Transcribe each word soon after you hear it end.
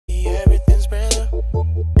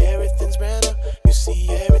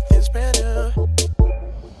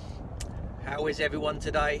is everyone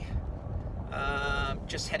today?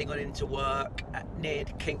 Just heading on into work near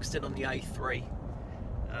Kingston on the A3,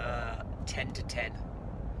 10 to 10.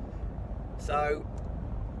 So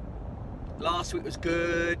last week was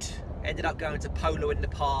good. Ended up going to Polo in the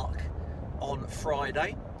Park on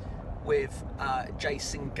Friday with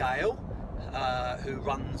Jason Gale, who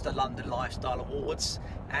runs the London Lifestyle Awards,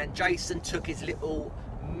 and Jason took his little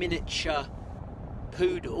miniature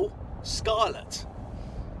poodle, Scarlet.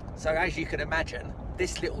 So as you can imagine,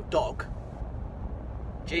 this little dog,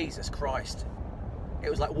 Jesus Christ, it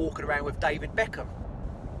was like walking around with David Beckham.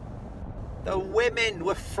 The women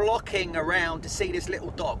were flocking around to see this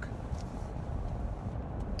little dog.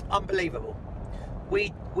 Unbelievable.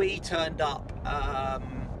 We turned up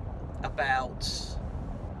about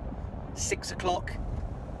 6 o'clock.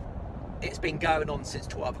 It's been going on since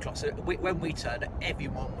 12 o'clock. So when we turned up,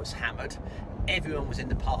 everyone was hammered. Everyone was in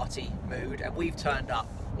the party mood, and we've turned up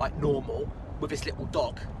like normal with this little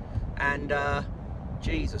dog. And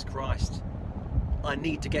Jesus Christ, I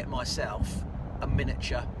need to get myself a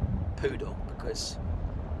miniature poodle because,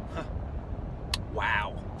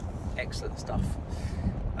 wow, excellent stuff.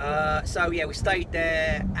 So yeah, we stayed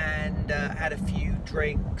there and had a few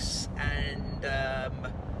drinks, and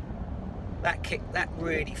that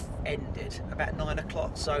really ended about 9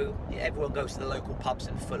 o'clock. So yeah, everyone goes to the local pubs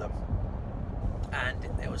in Fulham, and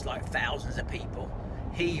there was like thousands of people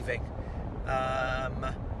heaving.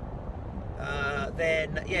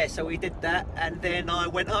 Then yeah, so we did that, and then I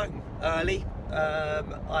went home early. I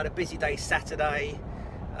had a busy day Saturday.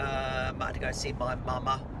 I had to go see my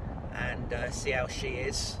mama and see how she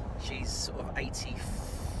is. She's sort of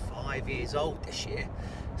 85 years old this year,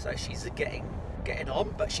 so she's getting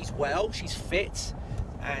on, but she's well, she's fit,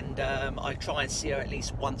 and I try and see her at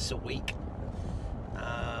least once a week.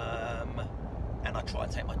 And I try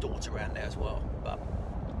and take my daughter around there as well. But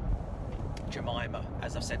Jemima,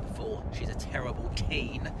 as I've said before, she's a terrible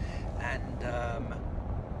teen and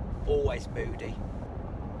always moody.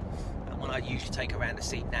 And when I usually take her around to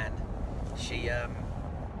see Nan, she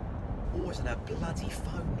always on her bloody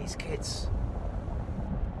phone, these kids.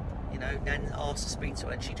 You know, Nan asks to speak to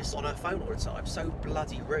her and she's just on her phone all the time. So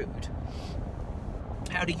bloody rude.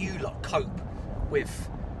 How do you lot cope with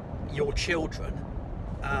your children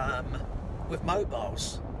with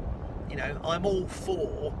mobiles? You know, I'm all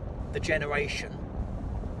for the generation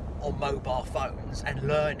on mobile phones and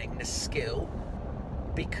learning the skill,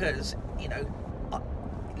 because, you know,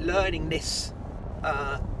 learning this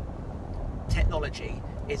technology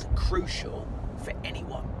is crucial for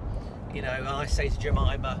anyone. You know, I say to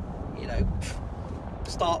Jemima, you know,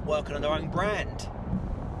 start working on their own brand.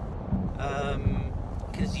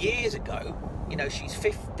 Because years ago, you know, she's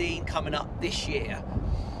 15 coming up this year.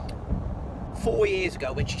 4 years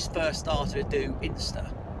ago, when she first started to do Insta,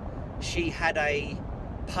 she had a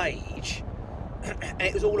page and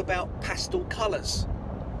it was all about pastel colours.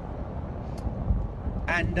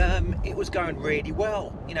 And it was going really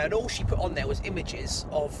well, you know, and all she put on there was images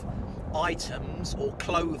of items or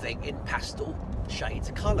clothing in pastel shades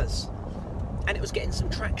of colours, and it was getting some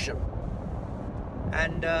traction.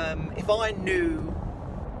 And if I knew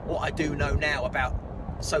what I do know now about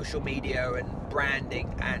social media and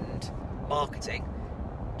branding and marketing,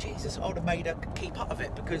 Jesus, I would have made her keep up with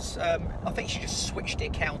it, because I think she just switched the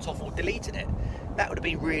account off or deleted it. That would have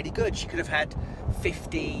been really good. She could have had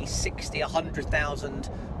 50, 60, 100,000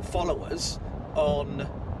 followers on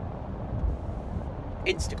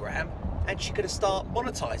Instagram, and she could have started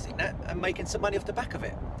monetizing that and making some money off the back of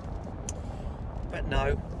it. But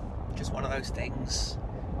no, just one of those things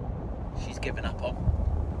she's given up on.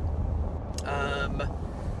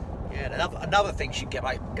 Yeah, another thing she gave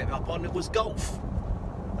up on was golf.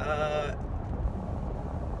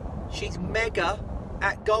 She's mega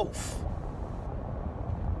at golf.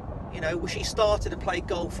 You know, she started to play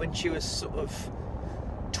golf when she was sort of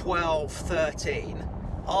 12, 13.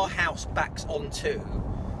 Our house backs onto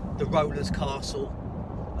the Rowlands Castle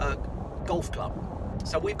golf club.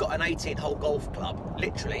 So we've got an 18-hole golf club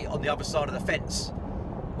literally on the other side of the fence,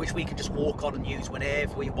 which we can just walk on and use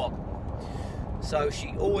whenever we want. So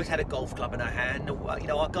she always had a golf club in her hand. You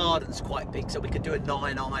know, our garden's quite big, so we could do a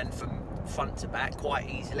 9-iron from front to back quite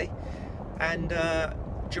easily. And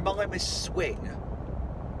Jemima's swing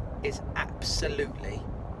is absolutely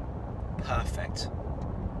perfect.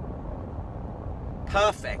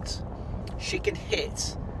 Perfect. She can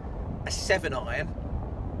hit a 7-iron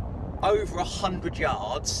over 100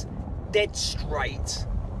 yards, dead straight,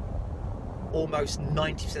 almost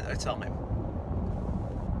 90% of the time.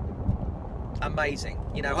 Amazing.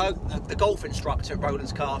 You know, the golf instructor at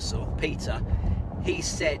Rowlands Castle, Peter, he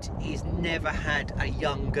said he's never had a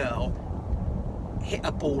young girl hit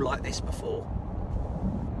a ball like this before.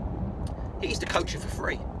 He used to coach her for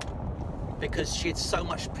free because she had so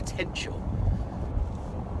much potential.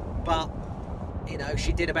 But, you know,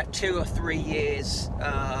 she did about 2 or 3 years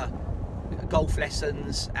golf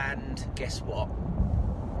lessons, and guess what?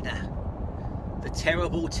 Nah. The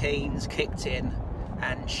terrible teens kicked in,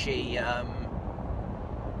 and she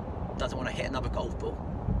doesn't want to hit another golf ball.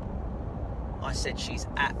 I said she's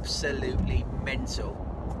absolutely mental.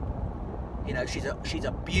 You know, she's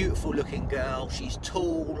a beautiful looking girl. She's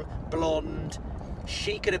tall, blonde.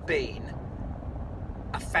 She could have been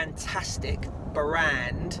a fantastic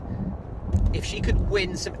brand if she could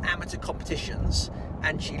win some amateur competitions,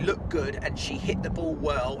 and she looked good and she hit the ball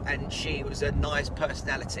well and she was a nice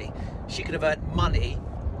personality. She could have earned money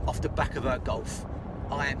off the back of her golf.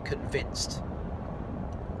 I am convinced.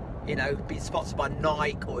 You know, being sponsored by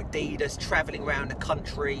Nike or Adidas, travelling around the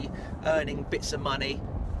country, earning bits of money.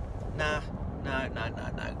 Nah,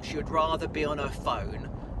 no. She would rather be on her phone,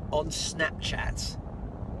 on Snapchat,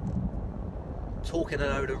 talking a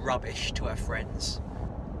load of rubbish to her friends.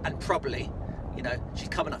 And probably, you know, she's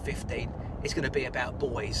coming up 15. It's going to be about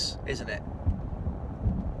boys, isn't it?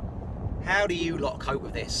 How do you lot cope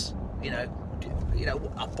with this? You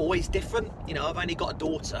know, are boys different? You know, I've only got a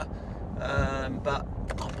daughter, but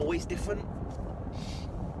are boys different?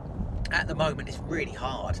 At the moment, it's really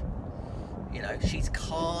hard. You know, she's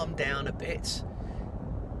calmed down a bit,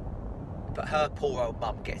 but her poor old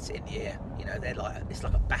mum gets it in the ear. You know, it's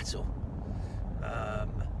like a battle.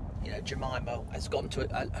 You know, Jemima has gone to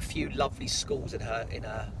a few lovely schools in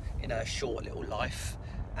her short little life,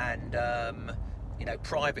 and you know,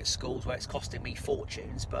 private schools where it's costing me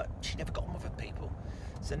fortunes, but she never got on with her people.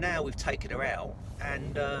 So now we've taken her out,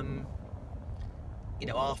 and you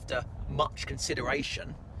know, after much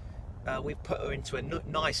consideration, we've put her into a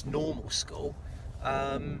nice normal school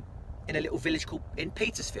in a little village called in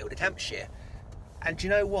Petersfield in Hampshire. And do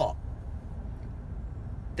you know what?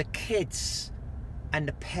 The kids and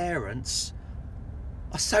the parents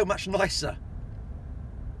are so much nicer.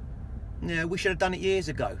 You know, we should have done it years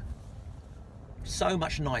ago. So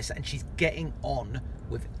much nicer, and she's getting on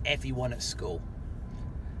with everyone at school.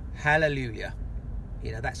 Hallelujah.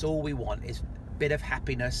 You know, that's all we want, is a bit of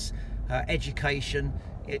happiness, education.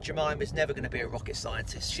 You know, Jemima's never going to be a rocket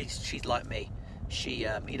scientist. She's like me. She,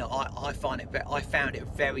 you know, I found it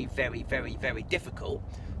very, very, very, very difficult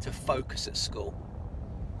to focus at school.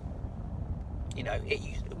 You know,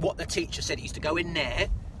 what the teacher said, it used to go in there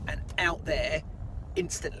and out there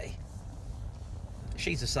instantly.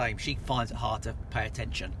 She's the same. She finds it hard to pay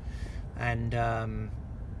attention, and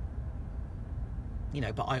you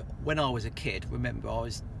know. But when I was a kid, remember, I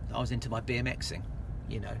was into my BMXing.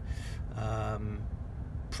 You know,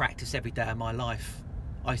 practice every day of my life.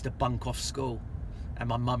 I used to bunk off school, and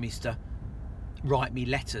my mum used to write me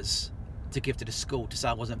letters to give to the school to say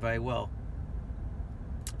I wasn't very well.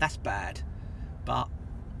 That's bad. But,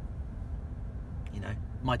 you know,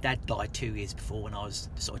 my dad died 2 years before, when I was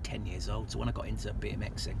sort of 10 years old. So when I got into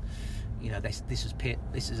BMXing, you know, this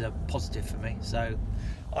is a positive for me. So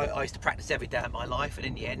I used to practice every day of my life, and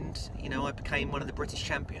in the end, you know, I became one of the British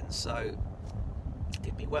champions. So it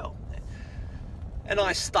did me well. And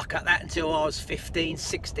I stuck at that until I was 15,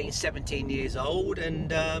 16, 17 years old. And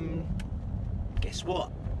guess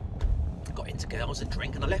what? I got into girls and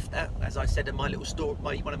drink, and I left that, as I said in my little story,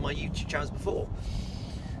 one of my YouTube channels before.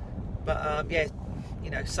 But yeah,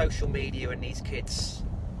 you know, social media and these kids,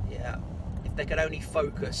 yeah, if they could only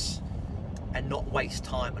focus and not waste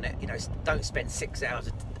time on it, you know, don't spend 6 hours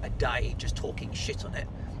a day just talking shit on it.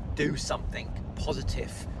 Do something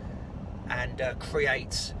positive and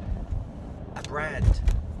create a brand,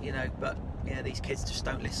 you know. But yeah, these kids just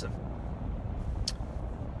don't listen.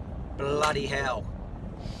 Bloody hell.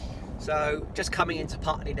 So just coming into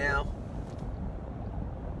Putney now.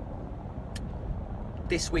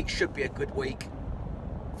 This week should be a good week.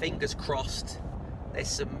 Fingers crossed. There's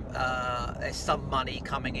some money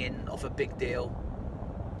coming in off a big deal.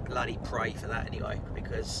 Bloody pray for that anyway,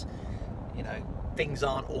 because, you know, things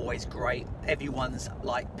aren't always great. Everyone's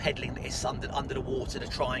like peddling this under the water to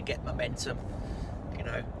try and get momentum. You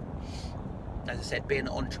know, as I said, being an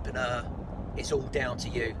entrepreneur, it's all down to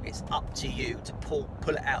you. It's up to you to pull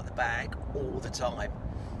it out of the bag all the time.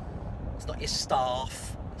 It's not your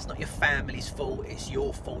staff, it's not your family's fault, it's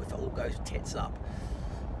your fault if it all goes tits up.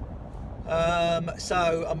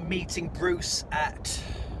 So I'm meeting Bruce at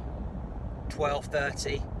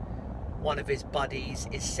 12:30. One of his buddies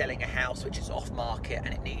is selling a house which is off market,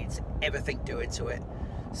 and it needs everything doing to it.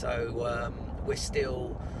 So we're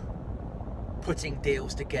still putting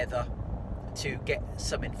deals together to get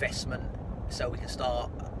some investment, so we can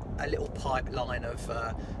start a little pipeline of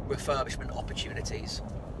refurbishment opportunities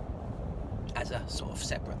as a sort of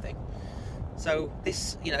separate thing. So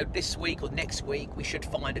this, this week or next week, we should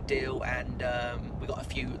find a deal, and we got a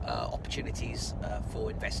few opportunities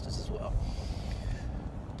for investors as well.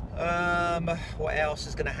 What else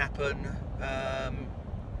is going to happen?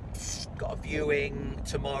 Got a viewing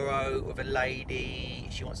tomorrow with a lady.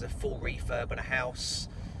 She wants a full refurb on a house,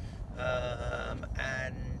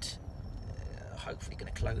 and hopefully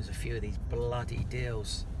going to close a few of these bloody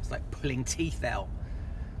deals. It's like pulling teeth out.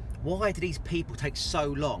 Why do these people take so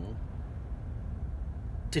long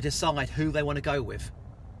to decide who they want to go with?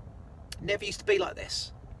 Never used to be like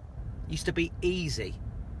this. It used to be easy.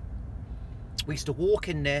 We used to walk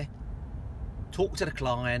in there, talk to the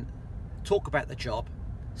client, talk about the job,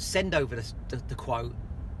 send over the quote,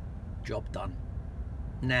 job done.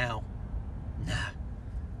 Now,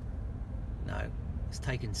 no, it's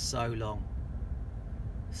taken so long.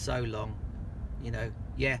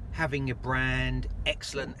 Yeah, having your brand,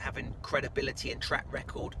 excellent, having credibility and track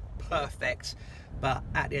record, perfect, but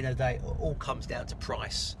at the end of the day, it all comes down to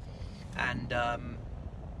price. And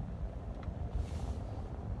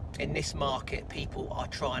in this market, people are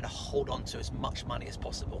trying to hold on to as much money as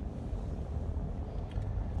possible,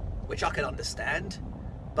 which I can understand,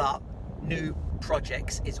 but new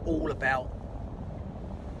projects is all about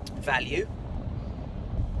value,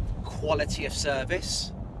 quality of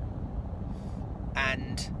service,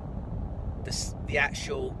 and the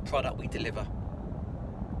actual product we deliver.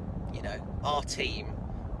 Our team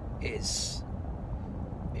is,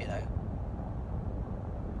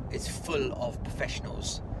 it's full of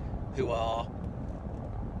professionals who are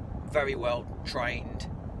very well trained,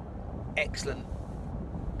 excellent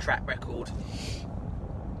track record,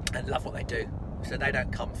 and love what they do. So they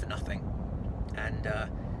don't come for nothing. And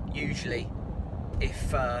usually,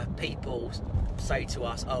 if people say to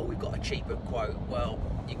us, "Oh, we've got a cheaper quote," well,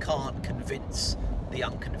 you can't convince the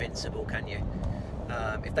unconvincible, can you?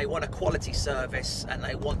 If they want a quality service and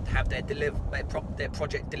they want to have their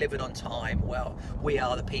project delivered on time, well, we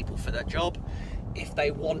are the people for the job. If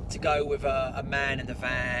they want to go with a man in the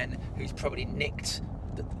van who's probably nicked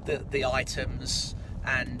the items,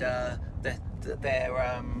 and their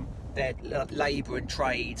labour and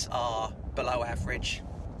trades are below average,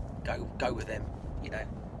 go with them.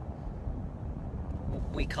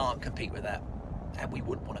 We can't compete with that, and we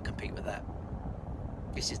wouldn't want to compete with that.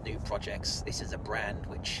 This is New Projects. This is a brand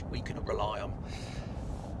which we can rely on.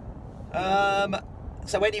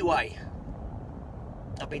 So anyway,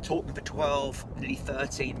 I've been talking for 12, nearly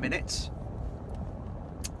 13 minutes.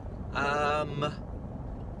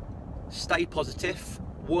 Stay positive,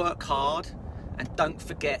 work hard, and don't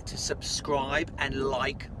forget to subscribe and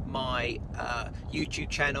like my YouTube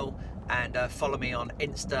channel, and follow me on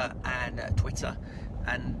Insta and Twitter.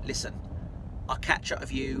 And listen, I'll catch up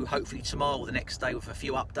with you hopefully tomorrow or the next day with a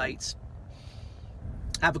few updates.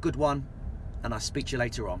 Have a good one, and I'll speak to you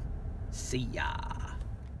later on. See ya.